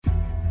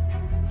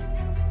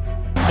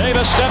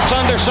Davis steps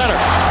under center.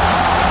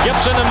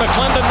 Gibson and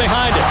McClendon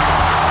behind him.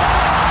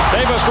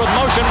 Davis with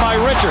motion by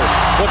Richard.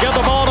 Will give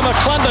the ball to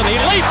McClendon. He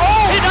leaps.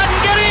 Oh, he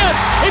doesn't get in.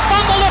 He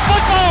fumbled the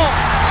football.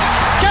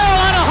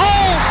 Carolina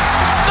holds.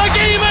 The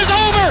game is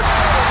over.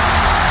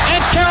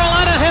 And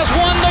Carolina has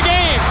won the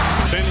game.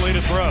 Finley to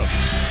throw.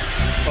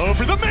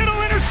 Over the middle,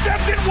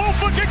 intercepted.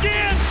 Woolfolk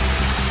again.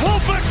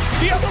 Woolfolk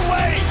the other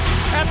way.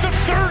 At the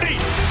 30,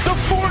 the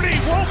 40.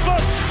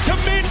 Woolfolk to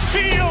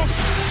midfield.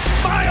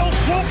 Miles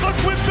Woolfolk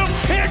with the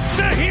pick.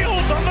 The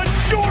Heels on the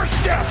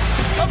doorstep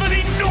of an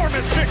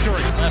enormous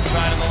victory. Left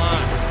side of the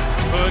line.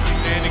 Hood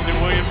standing to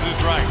Williams'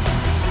 right.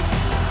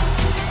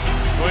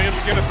 Williams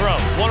gonna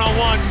throw.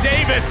 One-on-one.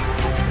 Davis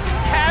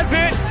has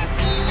it.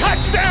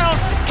 Touchdown.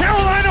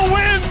 Carolina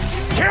wins.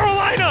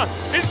 Carolina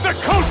is the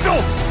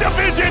Coastal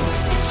Division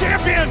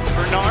champion.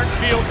 Bernard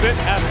fields it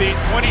at the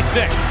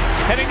 26.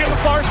 Heading to the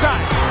far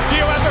side.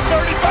 Gio at the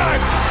 35.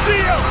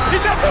 Gio,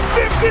 he's at the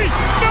 50.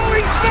 No,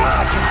 he's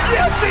not.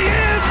 Yes, he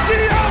is.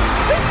 Gio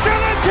is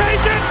going to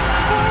take it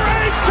for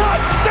a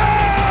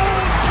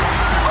touchdown.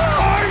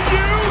 Are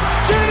you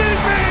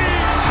kidding me?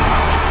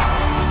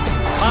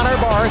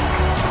 Connor Barth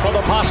for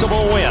the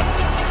possible win.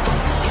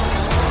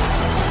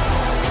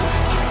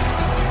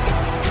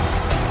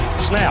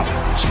 Snap,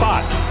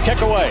 spot,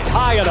 kick away,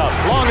 high enough,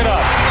 long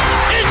enough.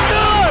 It's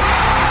good!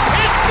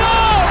 It's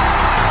good!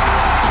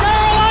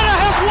 Carolina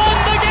has won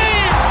the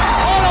game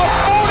on a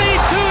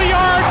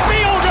 42-yard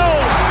field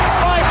goal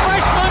by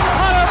freshman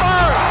Connor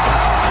Barth.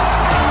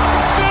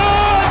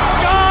 Good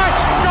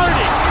gosh,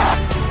 dirty.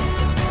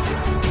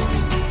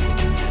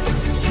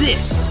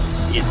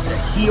 This is the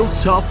Heel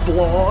Tough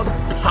Blog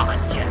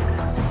Podcast.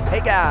 Hey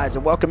guys,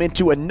 and welcome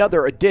into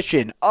another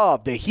edition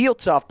of the Heel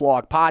Tough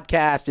Blog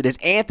Podcast. It is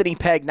Anthony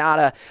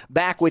Pagnotta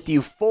back with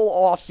you, full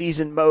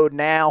off-season mode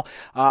now.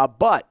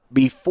 But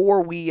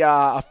before we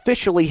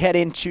officially head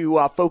into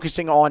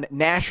focusing on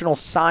National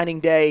Signing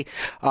Day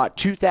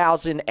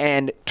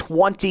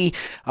 2020,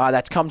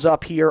 that comes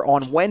up here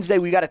on Wednesday,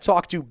 we got to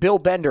talk to Bill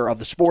Bender of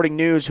the Sporting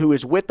News, who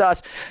is with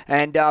us.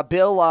 And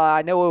Bill,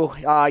 I know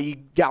you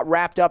got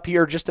wrapped up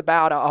here just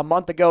about a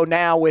month ago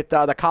now with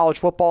the college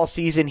football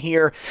season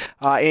here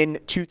in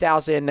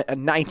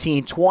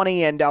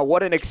 2019-20, and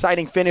what an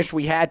exciting finish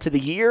we had to the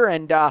year.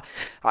 And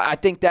I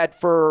think that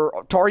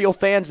for Tar Heel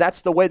fans,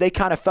 that's the way they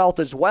kind of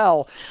felt as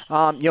well.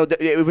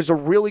 It was a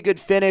really good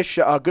finish,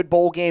 a good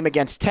bowl game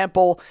against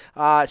Temple.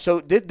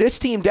 So this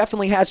team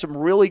definitely has some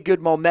really good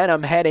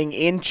momentum heading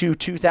into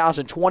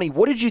 2020.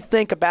 What did you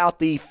think about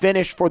the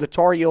finish for the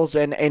Tar Heels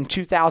in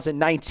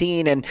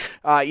 2019? And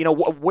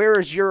where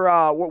is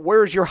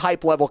your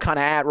hype level kind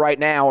of at right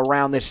now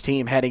around this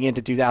team heading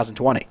into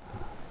 2020?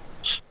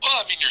 Well,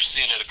 I mean, you're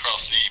seeing it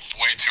across the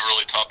way too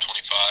early top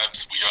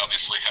 25s. We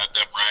obviously had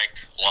them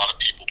ranked. A lot of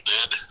people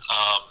did.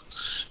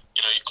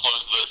 You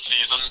close the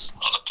season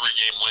on a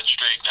 3-game win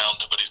streak. Now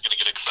nobody's going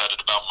to get excited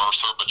about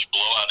Mercer, but you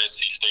blow out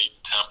NC State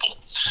and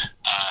Temple,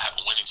 have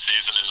a winning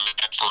season in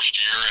that first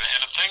year.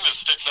 And the thing that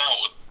sticks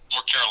out with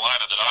North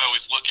Carolina that I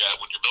always look at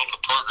when you're building a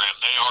program,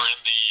 they are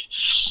in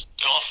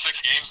all 6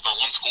 games, they're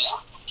one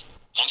score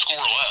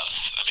or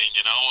less. I mean,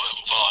 you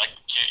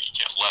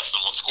can't less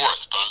than one score, I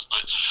suppose.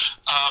 But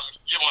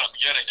what I'm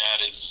getting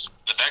at is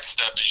the next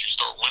step is you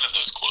start winning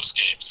those close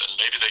games, and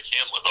maybe they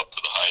can live up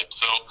to the hype.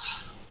 So,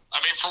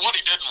 I mean, for what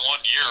he did in 1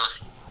 year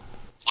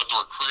with the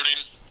recruiting,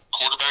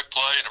 quarterback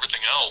play, and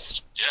everything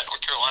else,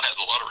 North Carolina has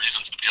a lot of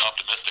reasons to be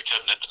optimistic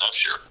heading into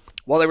next year.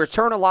 Well, they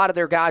return a lot of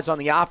their guys on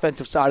the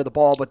offensive side of the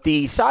ball, but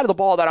the side of the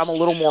ball that I'm a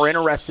little more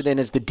interested in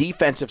is the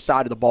defensive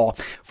side of the ball.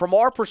 From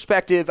our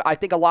perspective, I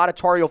think a lot of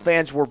Tar Heel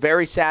fans were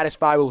very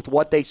satisfied with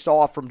what they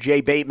saw from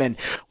Jay Bateman.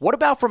 What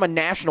about from a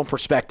national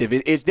perspective?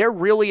 Is there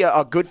really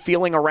a good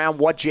feeling around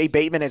what Jay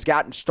Bateman has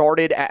gotten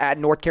started at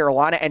North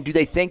Carolina, and do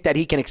they think that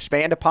he can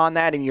expand upon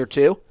that in year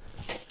 2? Well,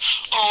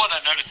 what I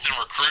noticed in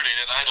recruiting,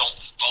 and I don't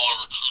follow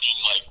recruiting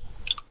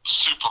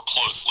super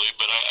closely,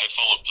 but I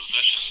follow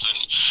positions, and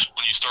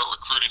when you start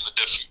recruiting the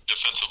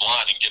defensive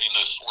line and getting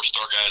those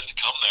 4-star guys to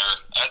come there,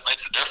 that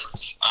makes a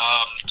difference.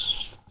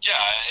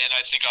 And I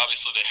think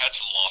obviously they had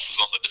some losses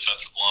on the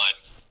defensive line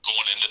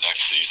going into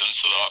next season,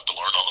 so they'll have to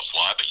learn on the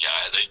fly. But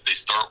they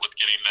start with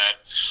getting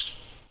that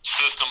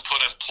system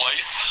put in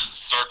place,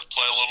 start to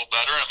play a little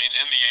better. I mean,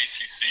 in the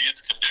ACC, it's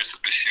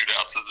conducive to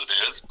shootouts as it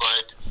is,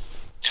 but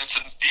it's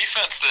a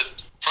defense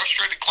that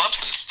frustrated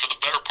Clemson for the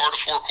better part of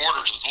 4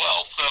 quarters as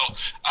well. So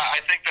I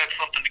think that's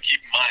something to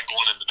keep in mind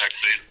going into next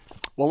season.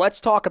 Well,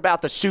 let's talk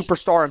about the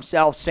superstar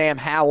himself, Sam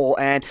Howell.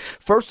 And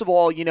first of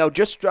all,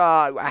 just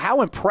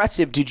how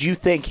impressive did you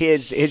think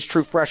his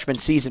true freshman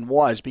season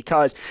was?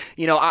 Because,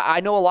 I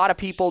know a lot of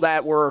people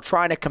that were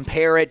trying to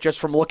compare it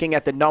just from looking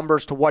at the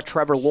numbers to what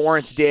Trevor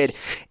Lawrence did.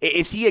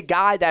 Is he a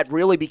guy that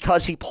really,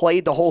 because he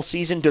played the whole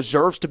season,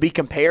 deserves to be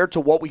compared to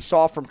what we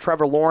saw from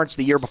Trevor Lawrence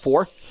the year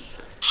before?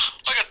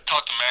 I got to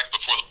talk to Mac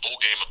before the bowl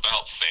game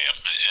about Sam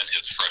and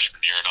his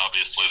freshman year, and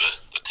obviously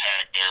the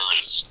tag there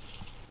is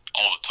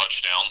all the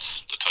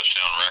touchdowns, the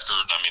touchdown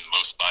record. I mean,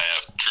 most by a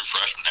true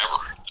freshman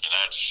ever. I mean,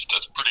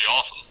 that's pretty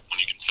awesome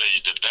when you can say you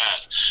did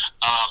that.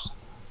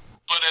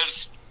 But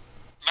as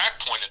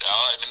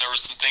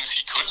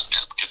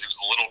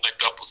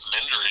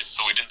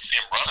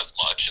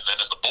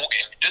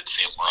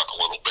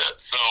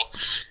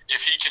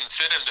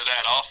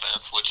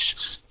offense, which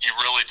he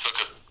really took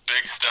a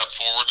big step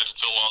forward in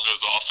Phil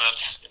Longo's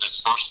offense in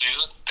his first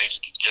season. I think he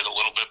could get a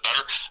little bit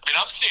better. I mean,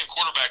 I'm seeing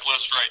quarterback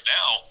lists right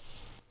now,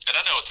 and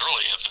I know it's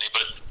early, Anthony,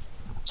 but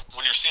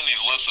when you're seeing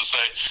these lists that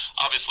say,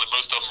 obviously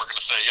most of them are going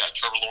to say, yeah,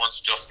 Trevor Lawrence,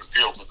 Justin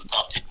Fields are the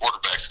top 2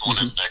 quarterbacks going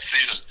into next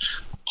season.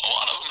 A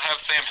lot of them have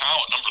Sam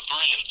Howell at number 3,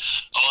 and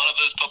a lot of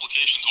those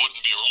publications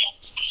wouldn't be wrong.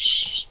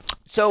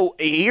 So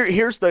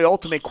here's the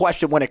ultimate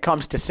question when it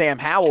comes to Sam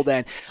Howell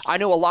then. I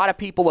know a lot of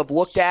people have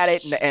looked at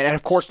it, and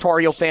of course Tar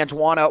Heel fans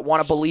want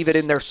to believe it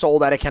in their soul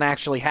that it can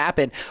actually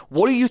happen.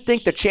 What do you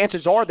think the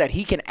chances are that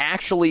he can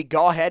actually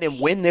go ahead and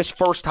win this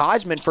first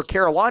Heisman for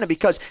Carolina?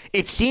 Because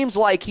it seems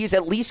like he's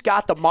at least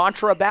got the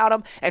mantra about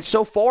him, and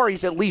so far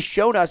he's at least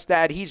shown us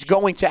that he's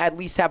going to at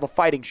least have a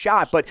fighting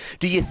shot. But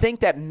do you think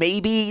that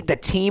maybe the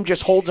team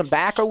just holds him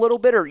back a little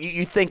bit, or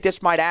you think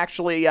this might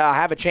actually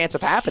have a chance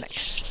of happening?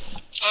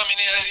 I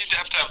mean, yeah, you'd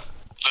have to have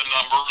the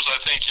numbers. I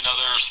think, there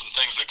are some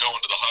things that go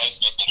into the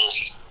Heisman that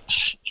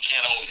you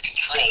can't always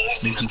control. I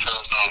mean, in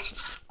terms of,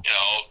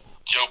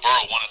 Joe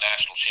Burrow won a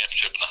national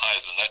championship in the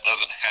Heisman. That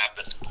doesn't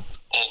happen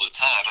all the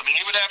time. I mean,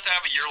 he would have to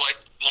have a year like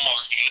Lamar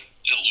did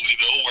at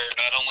Louisville, where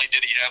not only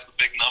did he have the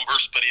big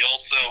numbers, but he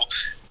also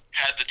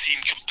had the team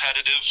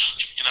competitive.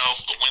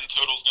 The win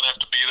total is going to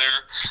have to be there.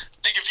 I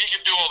think if he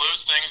could do all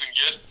those things and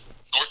get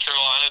North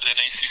Carolina to an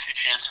ACC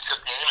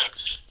championship game, and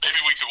maybe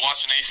we could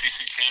watch an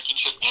ACC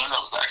championship game that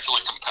was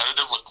actually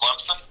competitive with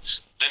Clemson,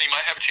 then he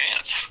might have a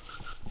chance.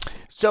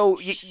 So,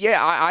 yeah,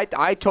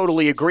 I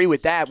totally agree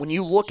with that. When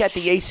you look at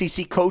the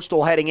ACC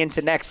Coastal heading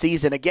into next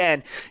season,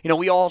 again,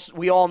 we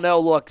all know,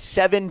 look,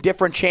 7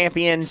 different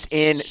champions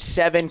in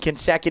 7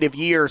 consecutive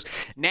years.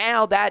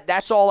 Now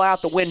that's all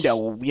out the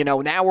window.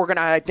 Now we're going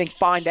to, I think,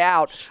 find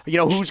out,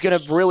 who's going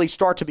to really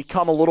start to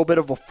become a little bit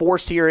of a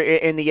force here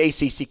in the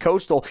ACC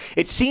Coastal.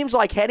 It seems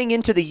like heading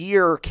into the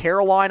year,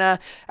 Carolina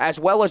as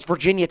well as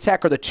Virginia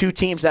Tech are the 2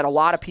 teams that a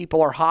lot of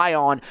people are high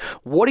on.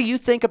 What do you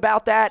think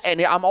about that?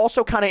 And I'm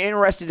also kind of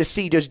interested to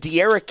see, does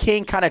D'Eriq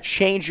King kind of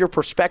change your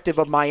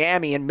perspective of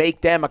Miami and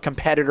make them a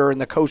competitor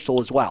in the Coastal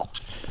as well?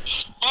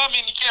 Well, I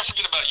mean, you can't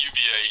forget about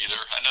UVA either.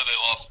 I know they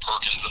lost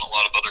Perkins and a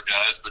lot of other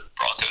guys, but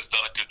Bronco's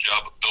done a good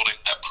job of building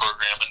that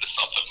program into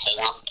something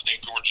more. I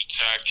think Georgia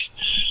Tech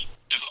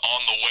is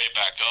on the way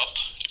back up.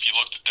 If you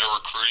looked at their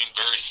recruiting,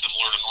 very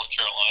similar to North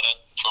Carolina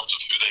in terms of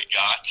who they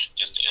got,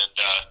 and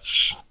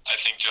I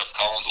think Jeff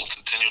Collins will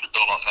continue to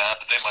build on that,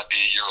 but they might be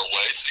a year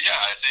away. So,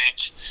 yeah, I think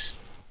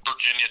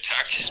Virginia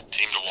Tech,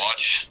 team to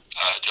watch.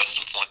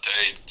 Justin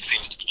Fuente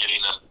seems to be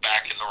getting them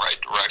back in the right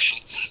direction.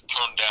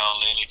 Turned down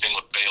anything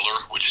with Baylor,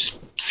 which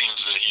seems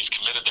that he's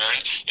committed there.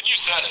 And you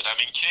said it. I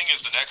mean, King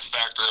is the next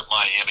factor at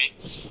Miami.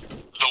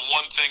 The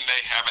one thing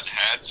they haven't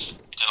had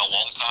in a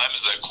long time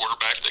is that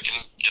quarterback that can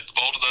get the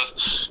ball to the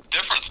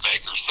difference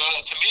maker. So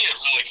to me, it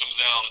really comes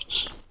down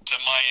to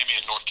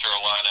Miami and North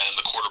Carolina and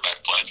the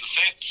quarterback play. It's the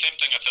same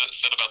thing I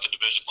said about the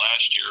division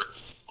last year.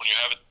 When you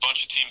have a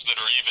bunch of teams that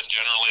are even,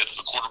 generally it's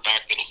the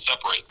quarterback that'll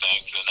separate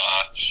things. And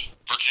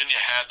Virginia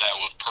had that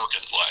with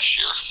Perkins last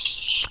year.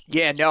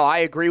 Yeah, no, I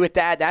agree with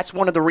that. That's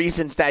one of the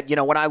reasons that,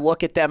 when I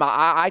look at them,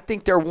 I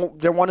think they're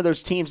one of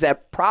those teams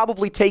that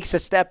probably takes a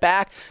step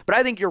back. But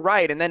I think you're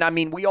right. And then, I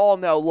mean, we all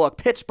know, look,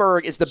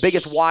 Pittsburgh is the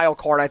biggest wild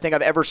card I think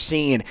I've ever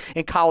seen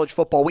in college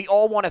football. We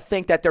all want to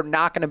think that they're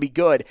not going to be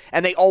good,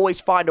 and they always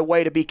find a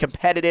way to be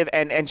competitive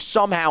and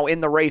somehow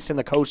in the race in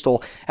the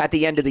Coastal at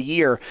the end of the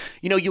year.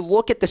 You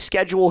look at the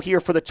schedule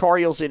here for the Tar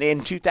Heels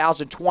in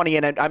 2020,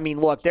 and I mean,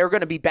 look, they're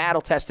going to be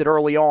battle-tested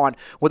early on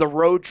with a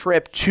road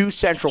trip to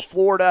Central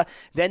Florida.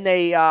 Then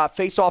they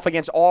face off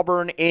against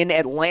Auburn in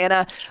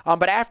Atlanta.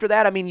 But after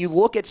that, I mean, you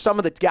look at some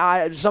of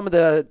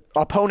the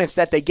opponents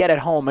that they get at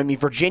home. I mean,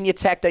 Virginia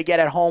Tech they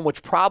get at home,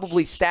 which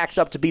probably stacks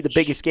up to be the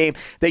biggest game.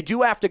 They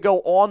do have to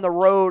go on the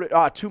road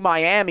to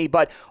Miami,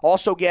 but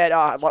also get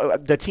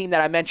the team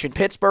that I mentioned,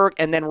 Pittsburgh,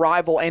 and then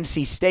rival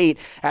NC State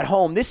at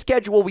home. This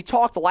schedule, we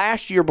talked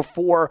last year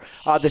before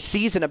the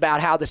season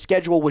about how the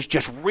schedule was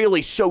just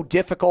really so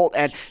difficult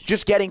and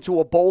just getting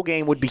to a bowl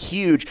game would be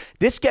huge.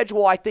 This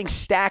schedule, I think,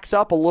 stacks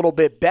up a little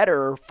bit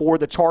better for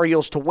the Tar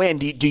Heels to win.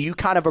 Do you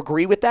kind of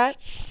agree with that?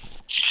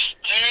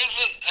 There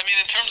isn't. I mean,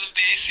 in terms of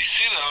the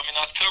ACC, though, I mean,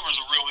 October is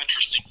a real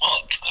interesting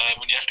month.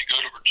 When you have to go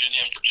to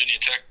Virginia and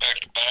Virginia Tech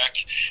back-to-back,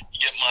 you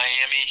get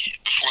Miami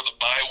before the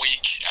bye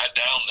week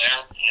down there.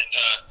 And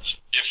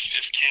if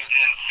King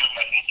is who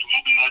I think he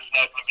will be, that's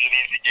not going to be an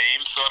easy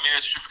game. So, I mean,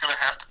 it's just going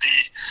to have to be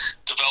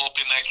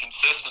developing that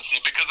consistency.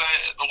 Because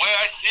the way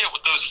I see it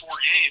with those 4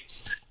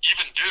 games,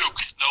 even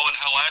Duke, knowing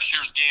how last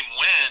year's game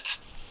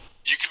went,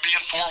 you could be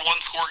in 4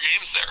 one-score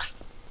games there.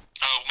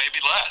 Maybe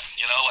less,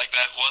 like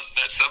that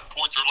 7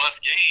 points or less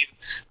game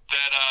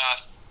that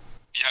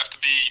you have to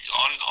be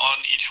on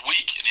each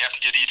week, and you have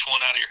to get each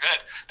one out of your head.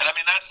 And I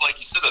mean, that's like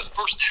you said, those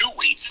first 2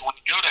 weeks when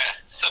you go to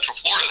Central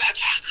Florida, that's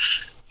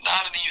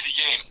not an easy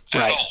game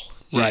at all.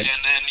 Right.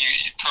 And then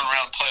you turn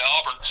around and play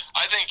Auburn.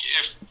 I think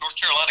if North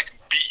Carolina can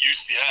beat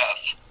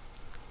UCF,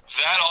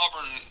 that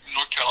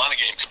Auburn-North Carolina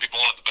game could be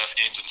one of the best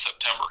games in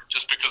September,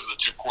 just because of the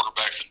two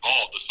quarterbacks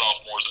involved, the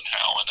sophomores and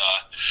Howe and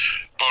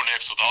Bo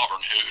Nix with Auburn,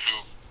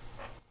 who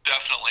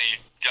definitely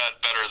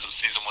got better as the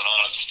season went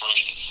on as a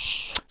freshman.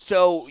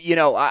 So,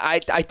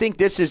 I think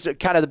this is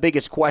kind of the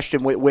biggest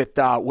question with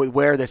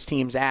where this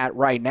team's at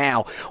right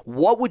now.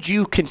 What would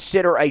you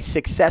consider a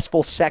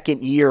successful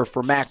second year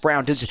for Mack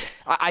Brown?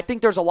 I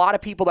think there's a lot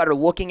of people that are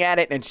looking at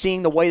it and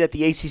seeing the way that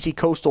the ACC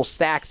Coastal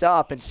stacks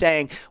up and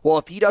saying, well,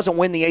 if he doesn't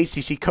win the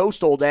ACC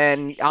Coastal,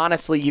 then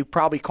honestly, you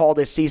probably call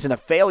this season a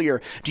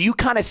failure. Do you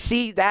kind of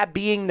see that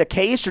being the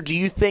case, or do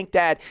you think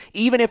that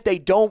even if they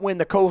don't win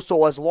the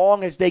Coastal, as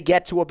long as they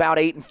get to about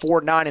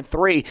 8-4,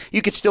 9-3,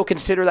 you could still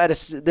consider that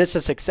this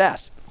a success?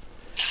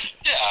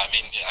 Yeah, I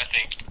mean, I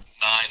think 9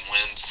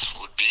 wins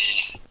would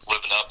be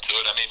living up to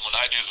it. I mean, when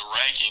I do the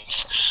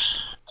rankings,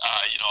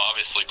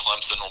 obviously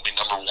Clemson will be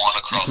number 1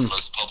 across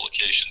most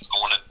publications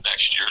going into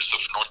next year. So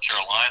for North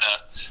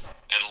Carolina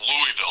and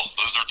Louisville,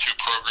 those are two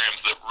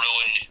programs that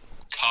really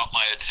caught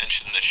my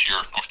attention this year.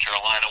 North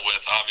Carolina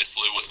with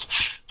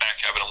Mack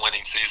having a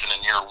winning season in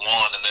year 1,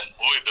 and then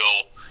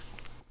Louisville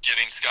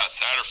getting Scott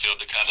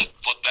Satterfield to kind of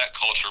flip that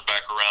culture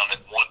back around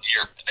in 1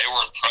 year. And they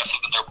were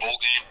impressive in their bowl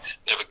game.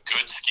 They have a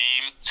good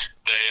scheme.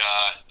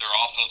 Their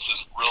offense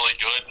is really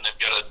good, and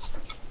they've got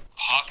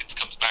Hawkins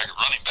comes back at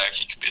running back.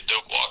 He could be a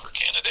Doak Walker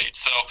candidate.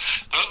 So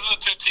those are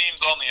the two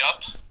teams on the up.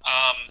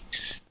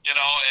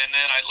 And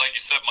then, like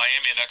you said,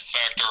 Miami and X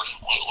Factor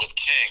with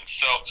King.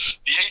 So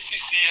the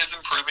ACC is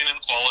improving in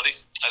quality,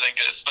 I think,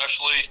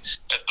 especially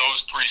at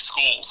those 3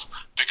 schools,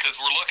 because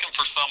we're looking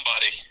for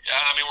somebody.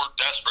 I mean, we're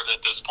desperate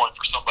at this point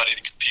for somebody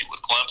to compete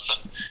with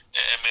Clemson,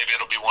 and maybe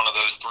it'll be one of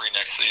those 3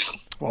 next season.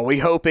 Well, we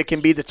hope it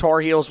can be the Tar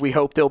Heels. We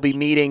hope they'll be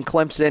meeting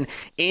Clemson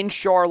in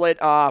Charlotte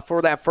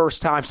for that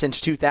first time since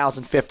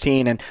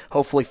 2015, and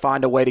hopefully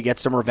find a way to get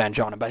some revenge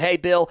on them. But, hey,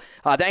 Bill,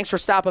 thanks for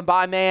stopping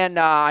by, man.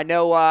 I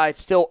know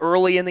it's still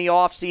early in the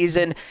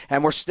offseason,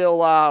 and we're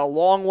still a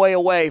long way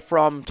away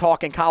from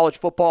talking college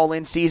football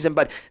in season,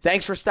 but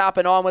thanks for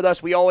stopping on with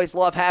us. We always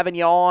love having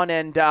you on,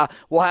 and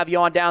we'll have you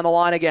on down the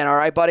line again. All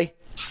right, buddy?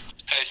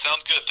 Hey,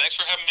 sounds good. Thanks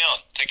for having me on.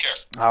 Take care.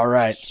 All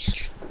right.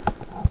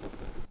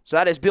 So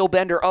that is Bill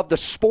Bender of the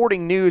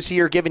Sporting News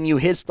here, giving you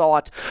his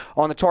thoughts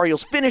on the Tar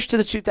Heels' finish to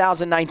the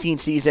 2019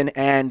 season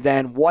and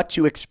then what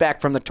to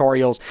expect from the Tar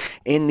Heels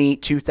in the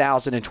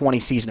 2020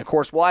 season. Of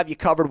course, we'll have you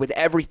covered with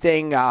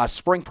everything.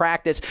 Spring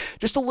practice,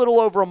 just a little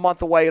over a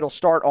month away. It'll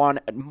start on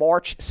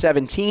March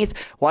 17th.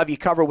 We'll have you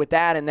covered with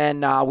that, and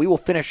then we will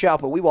finish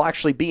up, but we will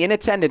actually be in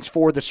attendance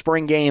for the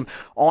spring game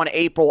on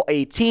April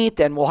 18th,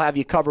 and we'll have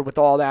you covered with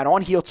all that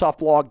on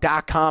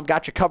HeelToughBlog.com.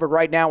 Got you covered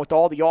right now with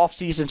all the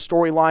off-season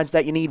storylines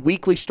that you need,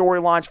 weekly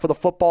storylines for the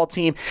football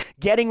team.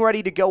 Getting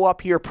ready to go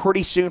up here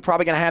pretty soon.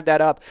 Probably going to have that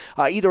up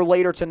either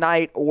later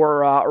tonight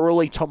or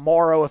early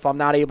tomorrow if I'm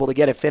not able to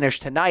get it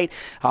finished tonight.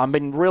 I've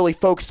been really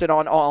focusing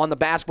on the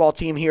basketball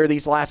team here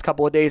these last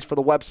couple of days for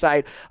the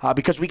website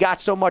because we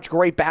got so much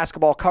great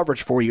basketball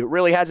coverage for you. It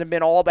really hasn't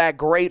been all that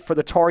great for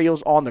the Tar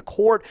Heels on the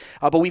court,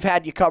 but we've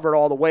had you covered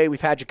all the way.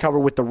 We've had you covered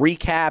with the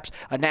recaps,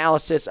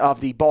 analysis of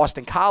the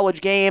Boston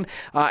College game,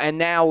 and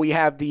now we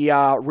have the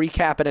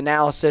recap and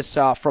analysis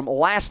from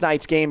last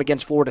night's game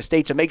against Florida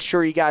State. So make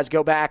sure you guys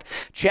go back,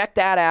 check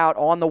that out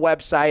on the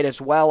website, as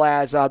well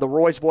as the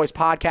Roy's Boys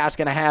podcast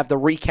going to have the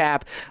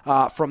recap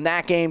from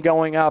that game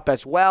going up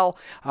as well.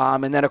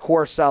 And then, of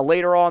course,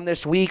 later on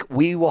this week,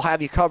 we will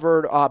have you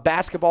covered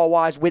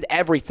basketball-wise with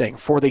everything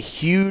for the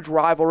huge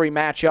rivalry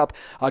matchup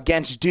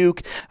against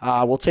Duke.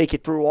 We'll take you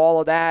through all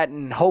of that,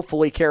 and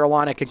hopefully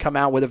Carolina can come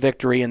out with a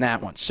victory in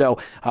that one. So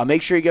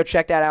make sure you go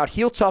check that out.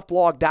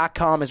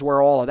 HeelToughBlog.com is where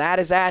all of that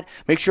is at.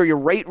 Make sure you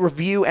rate,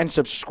 review, and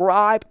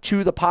subscribe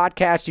to the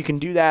podcast. You can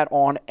do that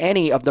on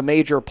any of the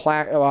major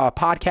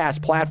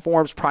podcast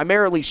platforms,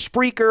 primarily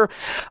Spreaker,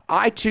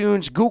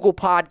 iTunes, Google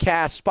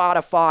Podcasts,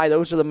 Spotify.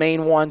 Those are the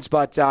main ones,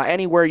 but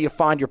anywhere you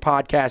find your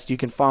podcast, you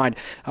can find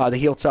the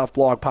Heel Tough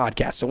Blog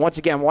podcast. So once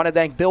again, want to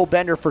thank Bill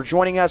Bender for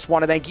joining us.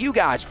 Want to thank you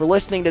guys for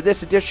listening to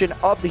this edition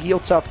of the Heel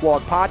Tough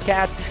Blog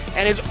podcast.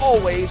 And as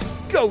always,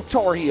 go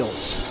Tar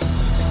Heels!